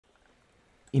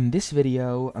In this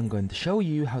video, I'm going to show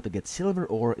you how to get silver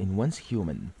ore in Once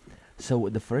Human. So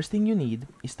the first thing you need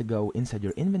is to go inside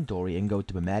your inventory and go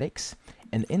to Memetics,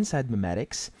 and inside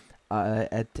Memetics,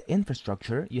 at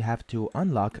infrastructure, you have to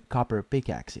unlock copper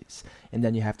pickaxes, and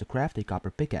then you have to craft a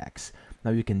copper pickaxe.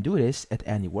 Now you can do this at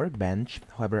any workbench,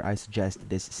 however I suggest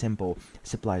this simple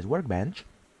supplies workbench.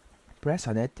 Press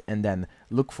on it and then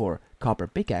look for copper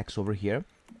pickaxe over here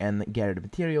and gather the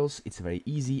materials. It's very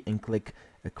easy, and click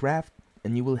craft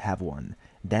and you will have one.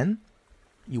 Then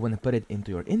you want to put it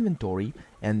into your inventory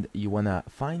and you want to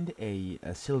find a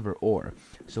silver ore.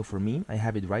 So for me, I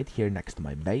have it right here next to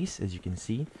my base. As you can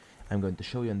see, I'm going to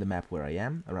show you on the map where I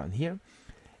am, around here.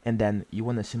 And then you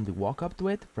want to simply walk up to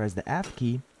it, press the F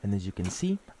key, and as you can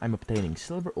see, I'm obtaining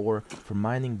silver ore from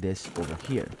mining this over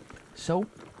here. So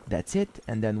that's it,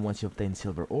 and then once you obtain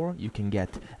silver ore, you can get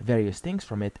various things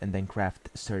from it and then craft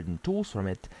certain tools from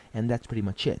it, and that's pretty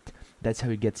much it. That's how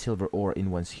you get silver ore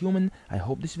in Once Human. I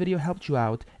hope this video helped you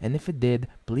out, and if it did,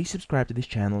 please subscribe to this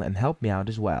channel and help me out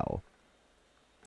as well.